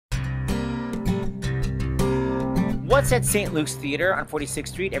What's at St. Luke's Theater on 46th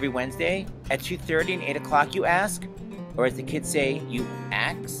Street every Wednesday at 2:30 and 8 o'clock, you ask? Or as the kids say, you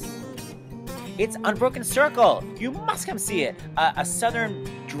ax? It's Unbroken Circle. You must come see it. A southern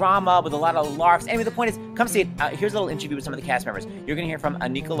drama with a lot of larks. Anyway, the point is, come see it. Here's a little interview with some of the cast members. You're going to hear from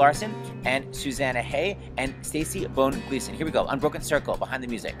Anika Larson and Susanna Hay and Stacy Bone-Gleason. Here we go. Unbroken Circle, behind the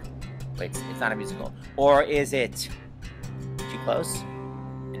music. Wait, it's not a musical. Or is it too close?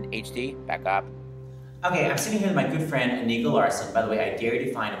 In HD? Back up. Okay, I'm sitting here with my good friend Anika Larson. By the way, I dare you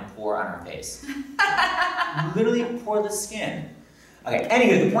to find a pore on her face. Literally poreless skin. Okay,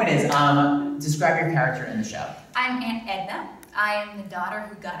 anyway, the point is, describe your character in the show. I'm Aunt Edna. I am the daughter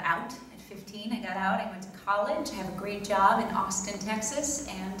who got out at 15. I got out, I went to college, I have a great job in Austin, Texas,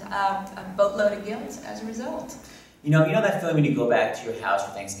 and a boatload of guilt as a result. You know that feeling when you go back to your house for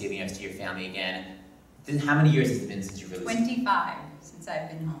Thanksgiving and see your family again? How many years has it been since you really 25 since I've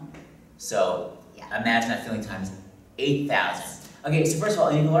been home. So, yeah. Imagine that feeling times 8,000. Okay, so first of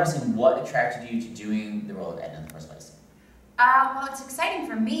all, Anika Larson, what attracted you to doing the role of Edna in the first place? Well, it's exciting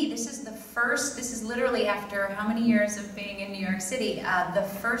for me. This is literally after how many years of being in New York City, the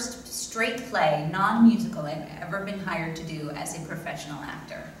first straight play, non-musical I've ever been hired to do as a professional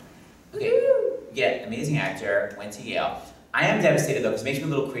actor. Okay, yeah, amazing actor, went to Yale. I am devastated though, because it makes me a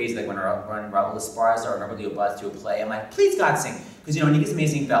little crazy, like when Raul Esparza or Robert Leo Buzz do a play, I'm like, please God sing. Because you know, Anika's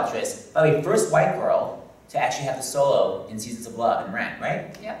amazing beltress. By the way, first white girl to actually have the solo in Seasons of Love and Rent,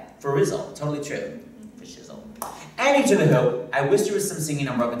 right? Yep. For Rizzle, totally true. For shizzle. And to the Who, I wish there was some singing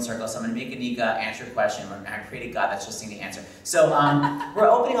on Unbroken Circle, so I'm going to make Anika answer a question, and I pray to God that she'll sing the answer. So, we're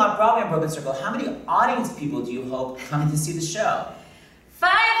opening Off-Broadway on Unbroken Circle. How many audience people do you hope come to see the show?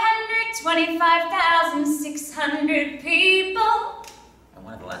 525,600 people. I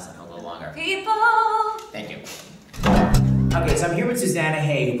wanted the last one a little longer. People. Thank you. Okay, so I'm here with Susanna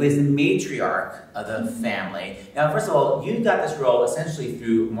Hay, who plays the matriarch of the family. Now, first of all, you got this role essentially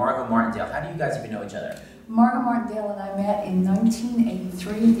through Margot Martindale. How do you guys even know each other? Margot Martindale and I met in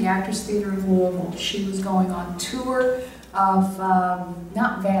 1983 at the Actors Theater in Louisville. She was going on tour of,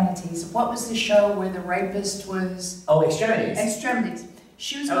 not Vanities. What was the show where the rapist was? Oh, Extremities. Extremities.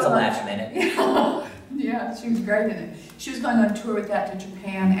 She was that was a last minute. Yeah, she was great in it. She was going on tour with that to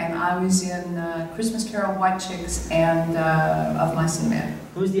Japan, and I was in Christmas Carol, White Chicks, and Of Mice and Men.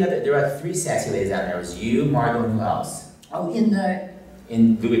 Who's the other? There are 3 sassy ladies out there. It was you, Margot, and who else? Oh, in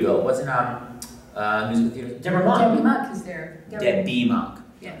Louisville. What's in musical theater? Deborah Monk. Debbie Monk is there. Debbie Monk.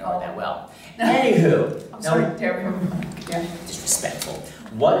 Yeah. Don't know her that well. Anywho. I'm sorry, Deborah Monk. Yeah. Disrespectful.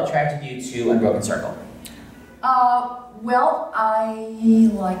 What attracted you to Unbroken Circle? Well, I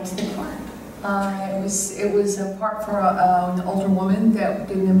liked the part. It was a part for an older woman that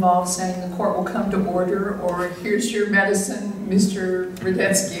didn't involve saying the court will come to order or here's your medicine, Mr.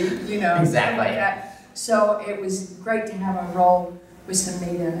 Rudetsky, you know. Exactly. Like that. So it was great to have a role with some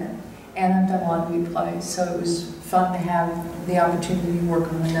meat in it. And I've done a lot of new plays, so it was fun to have the opportunity to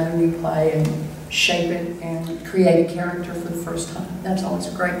work on another new play and shape it and create a character for the first time. That's always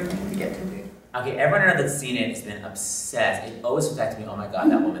a great thing to get to do. Okay, everyone I know that's seen it has been obsessed. It always comes back to me, oh my God,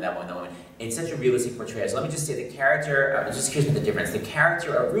 that woman, that woman, that woman. It's such a realistic portrayal. So let me just say the character, just here's the difference. The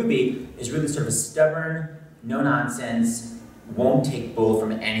character of Ruby is really sort of a stubborn, no-nonsense, won't take bull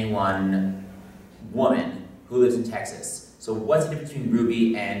from anyone woman who lives in Texas. So what's the difference between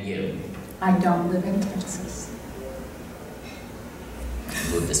Ruby and you? I don't live in Texas.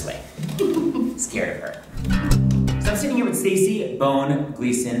 Move this way. Scared of her. So I'm sitting here with Stacy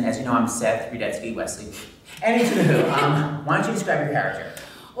Bone-Gleason. As you know, I'm Seth Rudetsky, Wesley. And into the Who. Why don't you describe your character?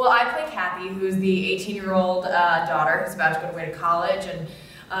 Well, I play Kathy, who's the 18-year-old daughter who's about to go away to college, and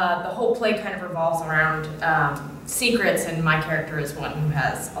the whole play kind of revolves around secrets, and my character is one who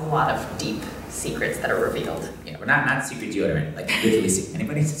has a lot of deep secrets that are revealed. Yeah, we're not secret deodorant, like literally secret.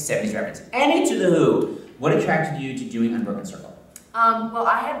 Anybody? 70s reference. And into the Who. What attracted you to doing Unbroken Circle? Well,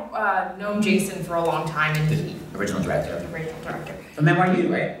 I had known Jason for a long time, and the original director. The original director. From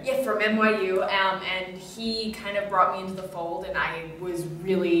NYU, right? Yeah, from NYU, and he kind of brought me into the fold, and I was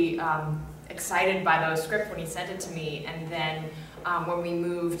really excited by the script when he sent it to me, and then when we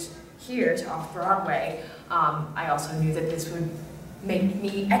moved here to Off-Broadway, I also knew that this would make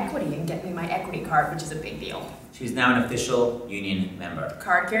me equity and get me my equity card, which is a big deal. She's now an official union member.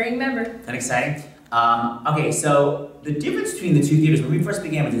 Card-carrying member. Isn't that exciting? Okay, so the difference between the two theaters, when we first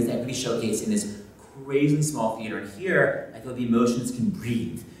began with this equity showcase in this crazily small theater, and here, I feel the emotions can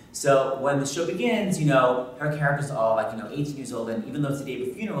breathe. So when the show begins, you know, her character's all like, 18 years old, and even though it's the day of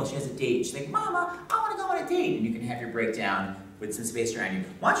a funeral, she has a date. She's like, Mama, I want to go on a date. And you can have your breakdown with some space around you.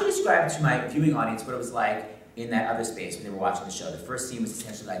 Why don't you describe to my viewing audience what it was like in that other space when they were watching the show. The first scene was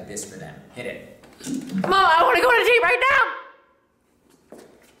essentially like this for them. Hit it. Mom, I want to go on a date right now!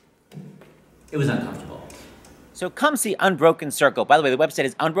 It was uncomfortable. So come see Unbroken Circle. By the way, the website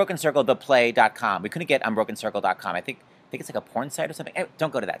is unbrokencircletheplay.com. We couldn't get unbrokencircle.com. I think it's like a porn site or something.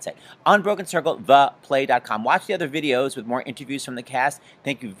 Don't go to that site. Unbrokencircletheplay.com. Watch the other videos with more interviews from the cast.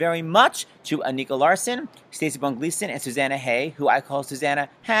 Thank you very much to Anika Larson, Stacey Bone-Gleason, and Susanna Hay, who I call Susanna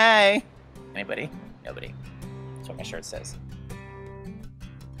Hay. Anybody? Nobody. That's what my shirt says.